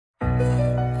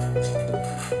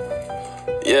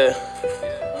Yeah.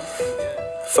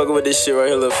 Fuckin' with this shit right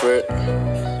here, little Fred.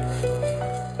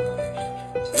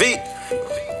 V.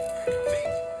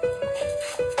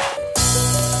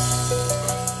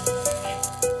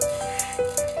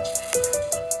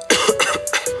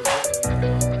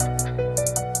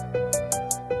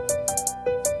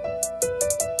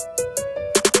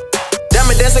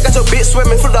 I got your bitch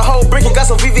sweating, flip the whole brick and got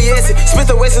some VVS.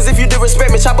 Smith & Wessons if you do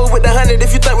respect me, chopper with the 100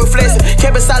 if you think we flexing.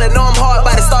 Kept it solid, know I'm hard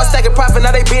body, start stacking profit,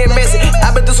 now they being messy.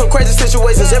 I been through some crazy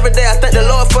situations, every day I thank the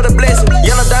Lord for the blessing.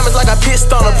 Yellow diamonds like I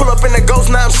pissed on them, pull up in the ghost,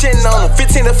 now I'm shitting on them.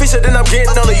 15 official, then I'm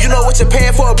getting on it, you know what you're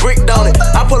paying for a brick, don't it?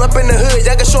 I pull up in the hood,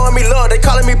 y'all can showing me love, they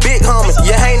calling me big homie.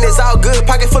 Your hang is all good,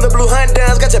 pocket full of blue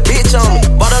Huntdowns, got your bitch on me.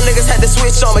 All them niggas had to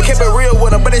switch on me, kept it real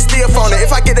with them, but they still phone it.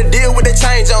 If I get a deal with the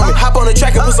change on me, hop on the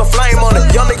track and put some flame on it.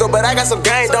 Young nigga, but I got some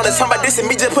gang on it. Somebody dissing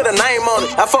me, just put a name on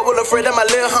it. I fuck with a friend, that my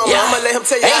little homie. I'ma let him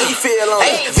tell you how he feel on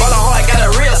it. Ballin' hard, got a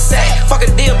real sack. Fuck a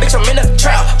deal, bitch, I'm in the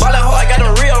trap. Ballin' hard, got a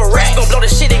real racks. Gon' blow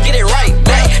the shit and get it right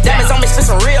back. Diamonds on me, split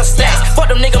some real stacks. Fuck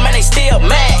them niggas, man, they still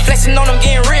mad. Flexing on them,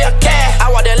 getting real cash. I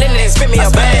walk that linen and spit me a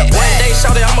bag. One day,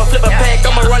 shout it, I'ma flip a pack.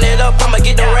 I'ma run it up, I'ma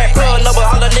get the rack. Plug number,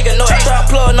 all the nigga know it. Trap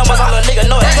plug numbers, all the nigga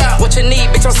know it. What you need,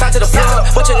 bitch, on side to the floor.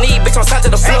 What you need, bitch, on side to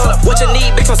the floor. What you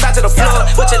need, bitch, on side to the floor.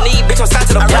 What you need, bitch, on side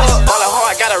to the floor. Ballin'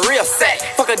 hard, got a real sack.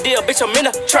 Fuck a deal, bitch, I'm in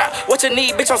the trap. What you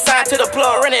need, bitch, I'm signed to the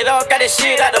plug. Run it up, got that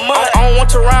shit out the mud. I don't want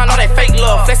to run all that fake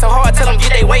love. Flexin' hard, tell them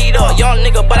get they weight up. Young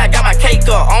nigga, but I got my cake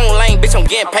up. On lane, bitch, I'm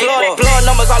getting paid up. Blood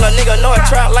numbers, all a nigga know it.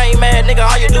 Trap lane, mad nigga,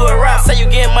 all you do is rap. Say you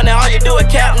getting money, all you do is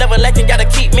cap. Never lacking, gotta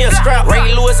keep me a scrap.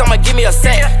 Ray Lewis, I'ma give me a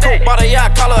sack. Coke bottle, yeah, I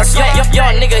call her a snack.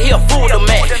 Young nigga, he a fool to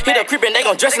match. Hit a creep and they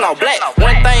gon' dress in all black.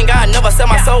 One thing I never sell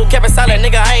my soul. Kept it silent,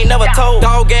 nigga, I ain't never told.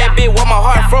 Dog ass bitch, what my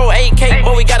heart fro. AK,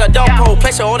 boy, we got a dump hole.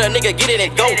 Pressure order, nigga, get it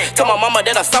and go. Tell my mama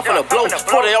that I suffer the blow.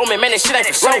 40 on me, man, this shit ain't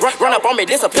for show. Run up on me,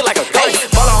 disappear like a ghost.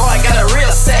 Ballin' hard, got a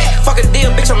real sack. Fuck a deal,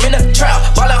 bitch, I'm in the trap.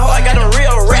 Ballin' hard, got a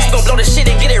real racks. Gon' blow the shit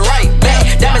and get it right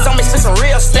back. Diamonds on me, split some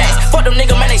real stacks. Fuck them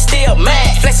niggas, man, they still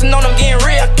mad. Flexing on them, getting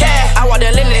real cash. I walk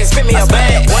that linen and spit me a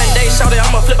bag. One day, shout it,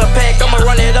 I'ma flip a pack. I'ma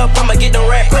run it up, I'ma get the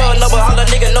rack. Plug number, all the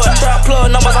nigga know it. Trap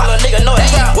plug numbers, all the nigga know it.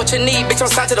 What you need, bitch, on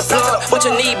side to the plug. What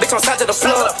you need, bitch, on side to the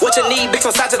plug. What you need, bitch,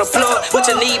 on side to the plug. What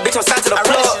you need, bitch, on side to the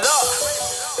plug.